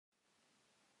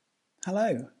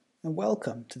Hello, and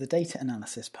welcome to the data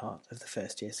analysis part of the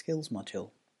first year skills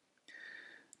module.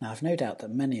 Now, I've no doubt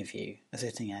that many of you are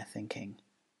sitting here thinking,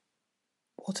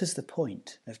 what is the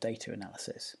point of data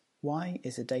analysis? Why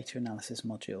is a data analysis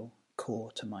module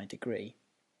core to my degree?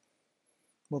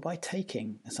 Well, by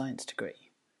taking a science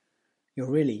degree, you're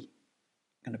really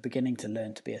beginning to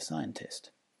learn to be a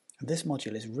scientist. And this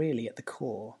module is really at the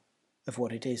core of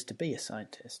what it is to be a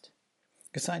scientist.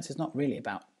 Because science is not really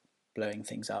about blowing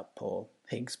things up or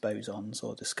Higgs bosons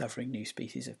or discovering new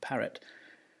species of parrot.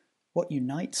 What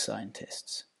unites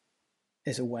scientists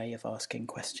is a way of asking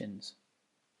questions.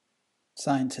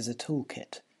 Science is a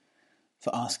toolkit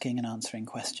for asking and answering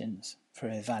questions, for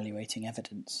evaluating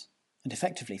evidence, and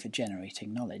effectively for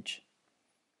generating knowledge.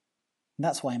 And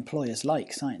that's why employers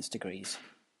like science degrees,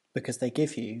 because they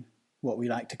give you what we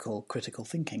like to call critical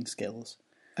thinking skills.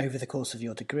 Over the course of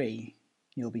your degree,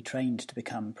 you'll be trained to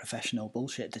become professional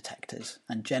bullshit detectors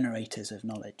and generators of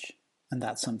knowledge, and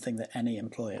that's something that any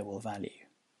employer will value.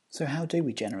 So how do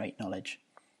we generate knowledge?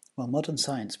 Well, modern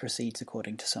science proceeds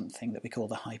according to something that we call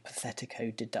the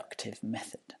hypothetico-deductive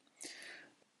method.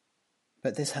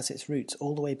 But this has its roots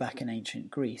all the way back in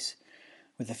ancient Greece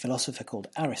with a philosopher called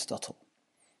Aristotle,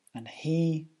 and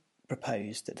he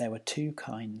proposed that there were two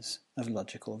kinds of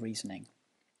logical reasoning.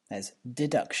 There's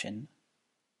deduction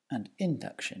and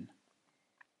induction.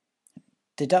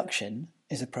 Deduction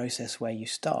is a process where you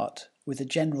start with a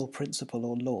general principle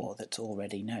or law that's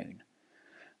already known,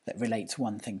 that relates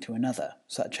one thing to another,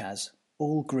 such as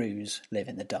all grus live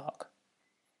in the dark.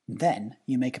 Then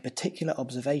you make a particular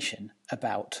observation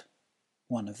about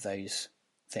one of those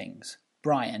things.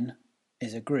 Brian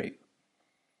is a gru.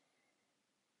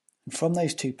 And from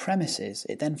those two premises,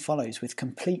 it then follows with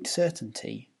complete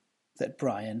certainty that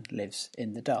Brian lives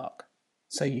in the dark.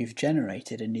 So you've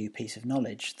generated a new piece of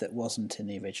knowledge that wasn't in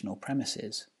the original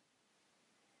premises.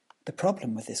 The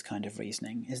problem with this kind of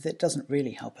reasoning is that it doesn't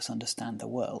really help us understand the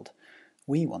world.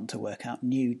 We want to work out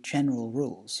new general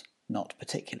rules, not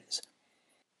particulars.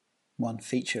 One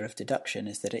feature of deduction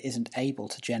is that it isn't able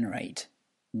to generate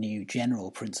new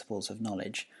general principles of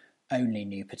knowledge, only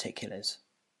new particulars.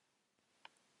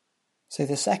 So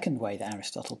the second way that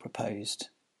Aristotle proposed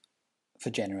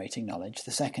for generating knowledge,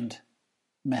 the second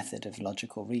method of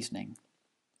logical reasoning,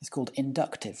 is called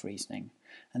inductive reasoning,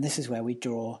 and this is where we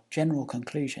draw general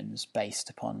conclusions based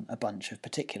upon a bunch of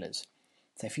particulars.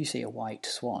 So if you see a white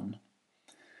swan,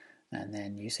 and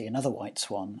then you see another white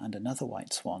swan and another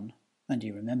white swan, and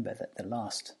you remember that the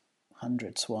last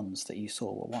 100 swans that you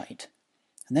saw were white,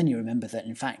 and then you remember that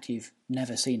in fact you've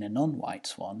never seen a non-white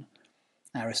swan,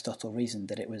 Aristotle reasoned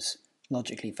that it was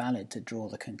logically valid to draw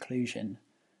the conclusion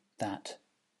that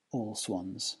all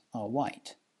swans are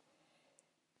white.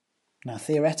 Now,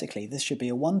 theoretically, this should be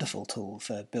a wonderful tool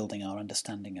for building our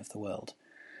understanding of the world.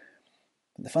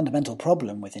 But the fundamental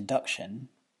problem with induction,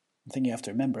 the thing you have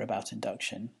to remember about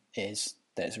induction, is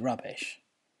that it's rubbish.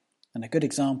 And a good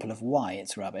example of why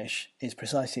it's rubbish is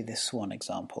precisely this swan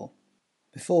example.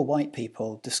 Before white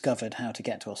people discovered how to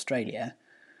get to Australia,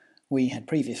 we had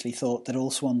previously thought that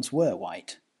all swans were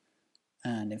white.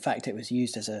 And in fact it was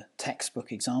used as a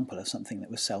textbook example of something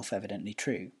that was self-evidently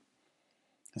true.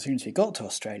 As soon as we got to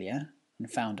Australia and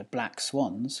found black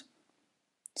swans,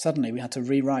 suddenly we had to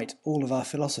rewrite all of our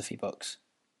philosophy books.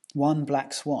 One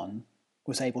black swan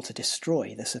was able to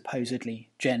destroy the supposedly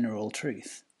general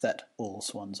truth that all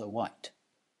swans are white.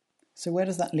 So where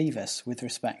does that leave us with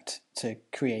respect to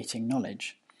creating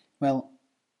knowledge? Well,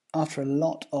 after a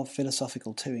lot of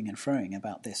philosophical toing and froing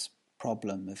about this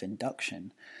problem of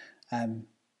induction,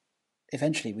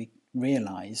 eventually we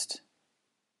realised,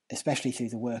 especially through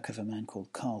the work of a man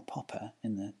called Karl Popper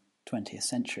in the 20th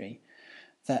century,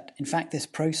 that in fact this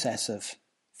process of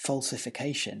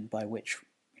falsification by which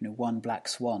one black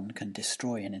swan can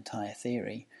destroy an entire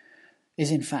theory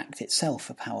is in fact itself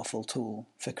a powerful tool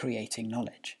for creating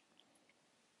knowledge.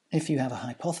 If you have a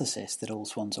hypothesis that all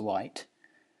swans are white,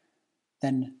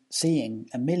 then seeing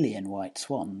 1,000,000 white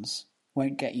swans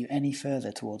won't get you any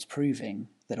further towards proving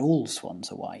that all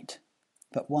swans are white,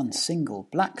 but one single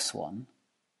black swan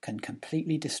can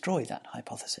completely destroy that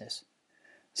hypothesis.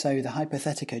 So the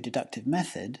hypothetico-deductive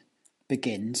method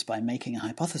begins by making a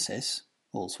hypothesis,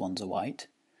 all swans are white,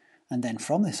 and then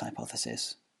from this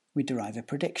hypothesis we derive a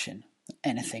prediction that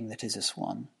anything that is a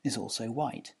swan is also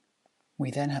white.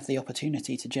 We then have the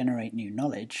opportunity to generate new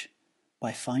knowledge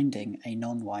by finding a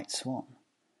non-white swan,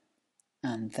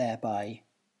 and thereby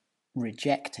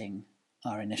rejecting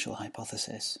our initial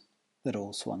hypothesis that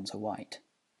all swans are white.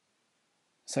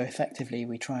 So effectively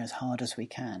we try as hard as we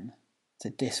can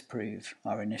to disprove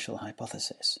our initial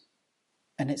hypothesis.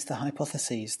 And it's the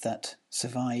hypotheses that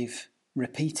survive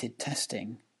repeated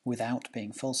testing without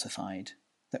being falsified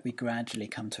that we gradually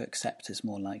come to accept as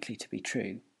more likely to be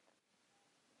true.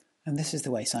 And this is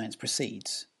the way science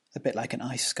proceeds, a bit like an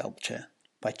ice sculpture,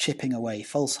 by chipping away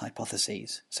false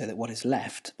hypotheses so that what is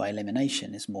left by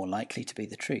elimination is more likely to be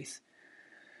the truth.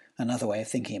 Another way of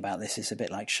thinking about this is a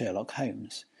bit like Sherlock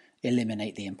Holmes.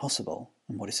 Eliminate the impossible,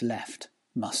 and what is left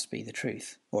must be the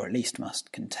truth, or at least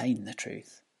must contain the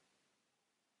truth.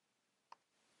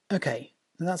 Okay,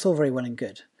 that's all very well and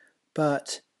good,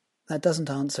 but that doesn't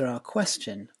answer our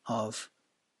question of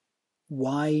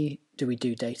why do we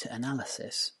do data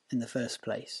analysis in the first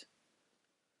place?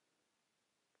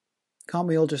 Can't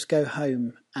we all just go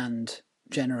home and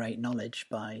generate knowledge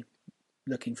by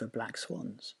looking for black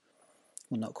swans?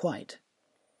 Well, not quite.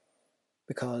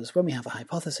 Because when we have a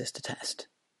hypothesis to test,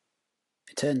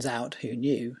 it turns out, who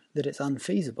knew, that it's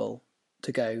unfeasible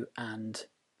to go and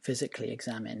physically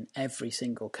examine every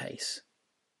single case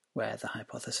where the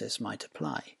hypothesis might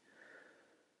apply.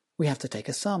 We have to take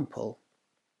a sample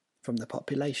from the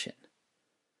population,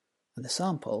 and the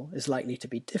sample is likely to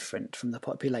be different from the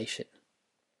population.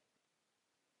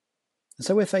 And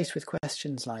so we're faced with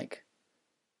questions like,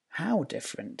 how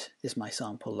different is my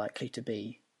sample likely to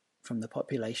be from the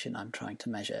population I'm trying to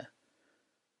measure?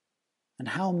 And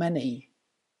how many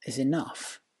is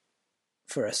enough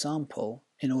for a sample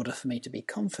in order for me to be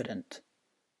confident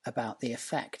about the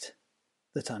effect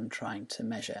that I'm trying to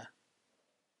measure?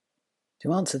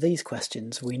 To answer these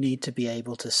questions, we need to be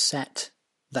able to set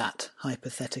that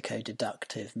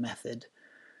hypothetico-deductive method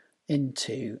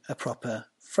into a proper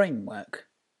framework.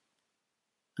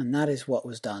 And that is what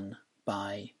was done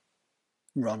by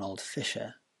Ronald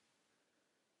Fisher.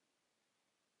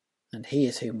 And he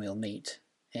is whom we'll meet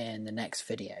in the next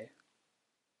video,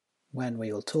 when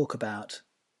we will talk about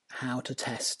how to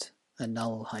test a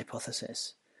null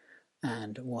hypothesis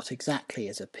and what exactly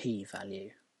is a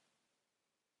p-value.